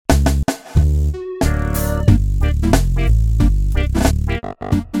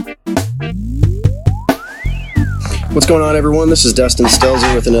What's going on, everyone? This is Dustin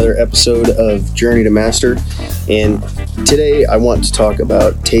Stelzer with another episode of Journey to Master, and today I want to talk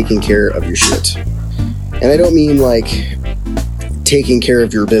about taking care of your shit. And I don't mean like taking care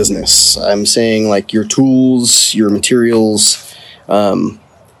of your business. I'm saying like your tools, your materials.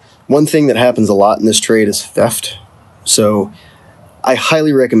 One thing that happens a lot in this trade is theft. So I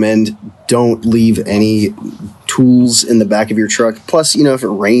highly recommend don't leave any tools in the back of your truck. Plus, if it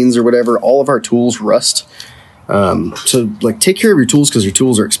rains or whatever, all of our tools rust. So take care of your tools because your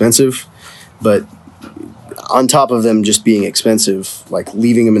tools are expensive, but on top of them just being expensive,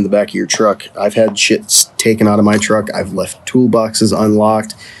 leaving them in the back of your truck. I've had shit taken out of my truck. I've left toolboxes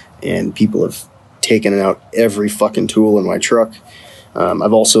unlocked and people have taken out every fucking tool in my truck.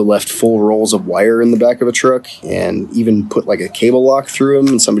 I've also left full rolls of wire in the back of a truck and even put a cable lock through them,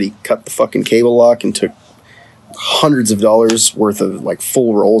 and somebody cut the fucking cable lock and took hundreds of dollars worth of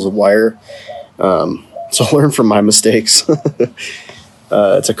full rolls of wire. So learn from my mistakes.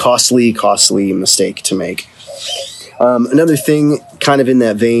 It's a costly mistake to make. Another thing kind of in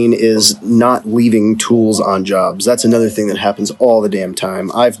that vein is not leaving tools on jobs. That's another thing that happens all the damn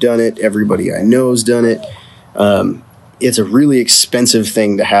time. I've done it. Everybody I know has done it. It's a really expensive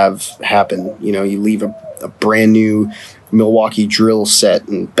thing to have happen. You leave a brand new Milwaukee drill set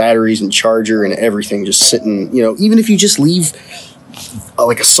and batteries and charger and everything just sitting, even if you just leave a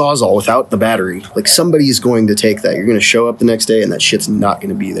Sawzall without the battery, somebody's going to take that. You're going to show up the next day and that shit's not going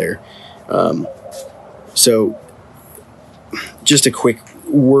to be there. So just a quick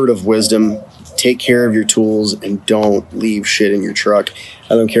word of wisdom: take care of your tools and don't leave shit in your truck.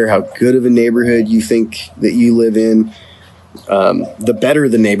 I don't care how good of a neighborhood you think that you live in. The better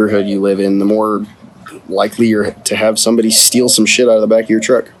the neighborhood you live in, the more likely you're to have somebody steal some shit out of the back of your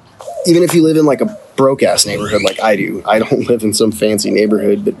truck. Even if you live in a broke-ass neighborhood like I do. I don't live in some fancy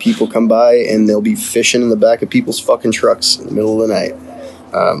neighborhood, but people come by and they'll be fishing in the back of people's fucking trucks in the middle of the night.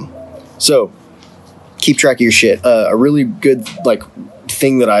 So keep track of your shit. A really good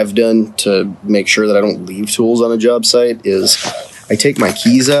thing that I've done to make sure that I don't leave tools on a job site is I take my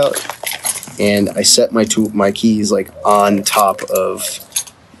keys out and I set my keys on top of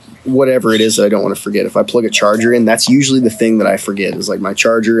whatever it is that I don't want to forget. If I plug a charger in, that's usually the thing that I forget is my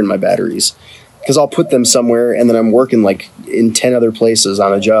charger and my batteries, because I'll put them somewhere and then I'm working in 10 other places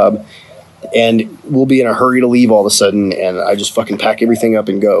on a job and we'll be in a hurry to leave all of a sudden, and I just fucking pack everything up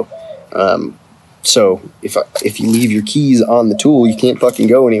and go. So if you leave your keys on the tool, you can't fucking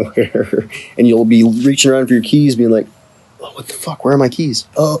go anywhere and you'll be reaching around for your keys being like, oh, what the fuck, where are my keys?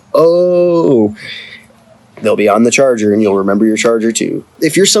 Oh, they'll be on the charger and you'll remember your charger too.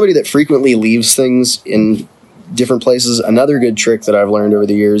 If you're somebody that frequently leaves things in different places, another good trick that I've learned over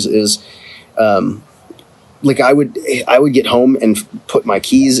the years is I would get home and put my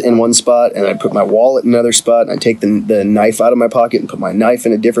keys in one spot and I'd put my wallet in another spot, and I'd take the knife out of my pocket and put my knife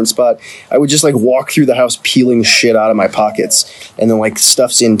in a different spot. I would just walk through the house peeling shit out of my pockets, and then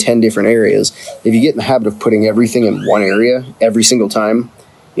stuff's in 10 different areas. If you get in the habit of putting everything in one area every single time,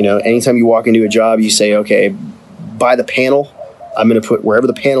 anytime you walk into a job, you say, okay, by the panel, I'm going to put wherever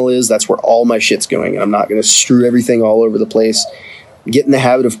the panel is, that's where all my shit's going. And I'm not going to strew everything all over the place. Get in the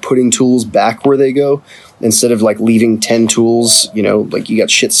habit of putting tools back where they go instead of leaving 10 tools, you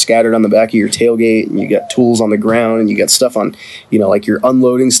got shit scattered on the back of your tailgate and you got tools on the ground and you got stuff on, you're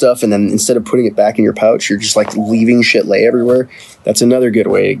unloading stuff. And then instead of putting it back in your pouch, you're just leaving shit lay everywhere. That's another good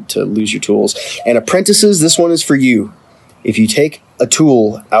way to lose your tools. And apprentices, this one is for you. If you take a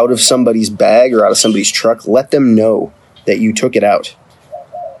tool out of somebody's bag or out of somebody's truck, let them know that you took it out.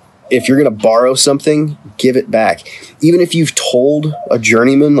 If you're going to borrow something, give it back. Even if you've told a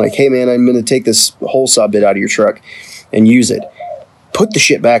journeyman, hey man, I'm going to take this hole saw bit out of your truck and use it, put the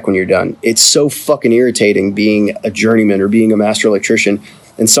shit back when you're done. It's so fucking irritating being a journeyman or being a master electrician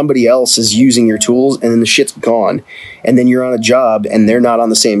and somebody else is using your tools and then the shit's gone. And then you're on a job and they're not on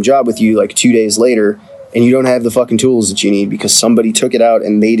the same job with you 2 days later, and you don't have the fucking tools that you need because somebody took it out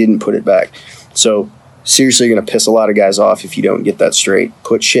and they didn't put it back. So seriously, you're going to piss a lot of guys off if you don't get that straight.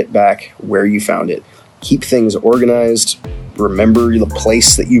 Put shit back where you found it. Keep things organized. Remember the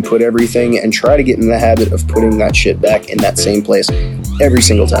place that you put everything and try to get in the habit of putting that shit back in that same place every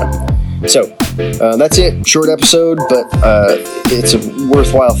single time. So that's it. Short episode, but it's a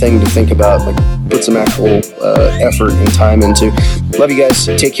worthwhile thing to think about. Put some actual effort and time into. Love you guys.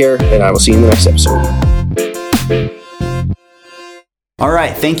 Take care, and I will see you in the next episode. All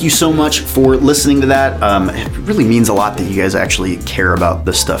right, thank you so much for listening to that. It really means a lot that you guys actually care about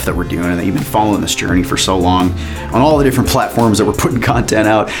the stuff that we're doing and that you've been following this journey for so long on all the different platforms that we're putting content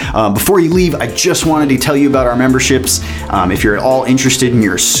out. Before you leave, I just wanted to tell you about our memberships. If you're at all interested and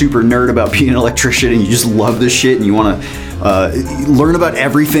you're a super nerd about being an electrician and you just love this shit and you want to learn about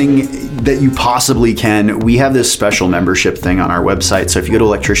everything that you possibly can, we have this special membership thing on our website. So if you go to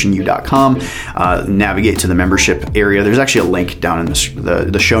electricianu.com, navigate to the membership area, there's actually a link down in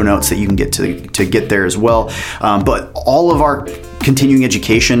the show notes that you can get to get there as well. But all of our continuing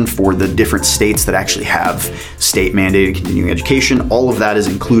education for the different states that actually have state mandated continuing education, all of that is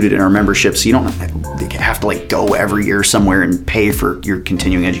included in our membership. So you don't have to like go every year somewhere and pay for your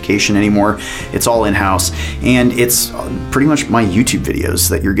continuing education anymore. It's all in-house, and it's pretty much my YouTube videos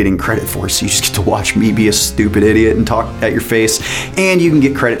that you're getting credit for. So you just get to watch me be a stupid idiot and talk at your face, and you can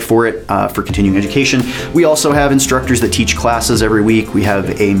get credit for it for continuing education. We also have instructors that teach classes every week. We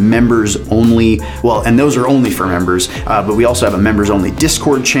have a members only, and those are only for members, but we also have a members only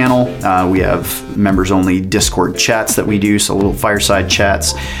Discord channel. We have members only Discord chats that we do, so little fireside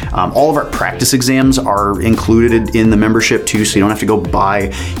chats. All of our practice exams are included in the membership too, so you don't have to go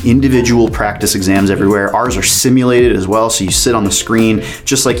buy individual practice exams everywhere. Ours are simulated as well, so you sit on the screen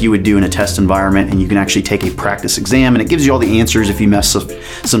just like you would do in a test environment, and you can actually take a practice exam, and it gives you all the answers if you mess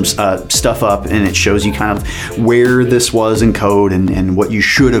some stuff up, and it shows you kind of where this was in code and what you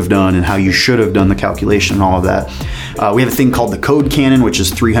should have done and how you should have done the calculation and all of that. We have a thing called the Code Cannon, which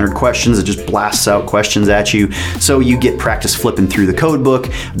is 300 questions. It just blasts out questions at you, so you get practice flipping through the code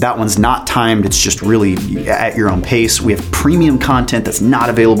book. That one's not timed. It's just really at your own pace. We have premium content that's not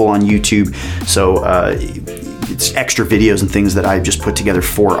available on YouTube, so it's extra videos and things that I just put together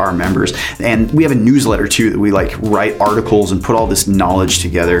for our members. And we have a newsletter too that we write articles and put all this knowledge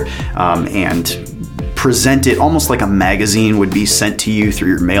together and present it almost like a magazine would be sent to you through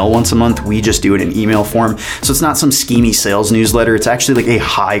your mail once a month. We just do it in email form. So it's not some schemy sales newsletter. It's actually like a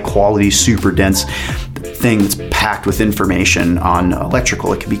high quality, super dense thing that's packed with information on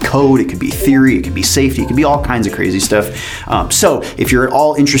electrical. It could be code, it could be theory, it could be safety, it could be all kinds of crazy stuff. So if you're at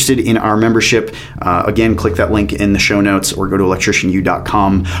all interested in our membership, again, click that link in the show notes or go to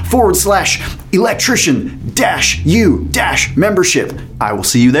electricianu.com/electrician-u-membership. I will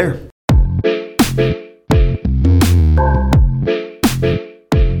see you there.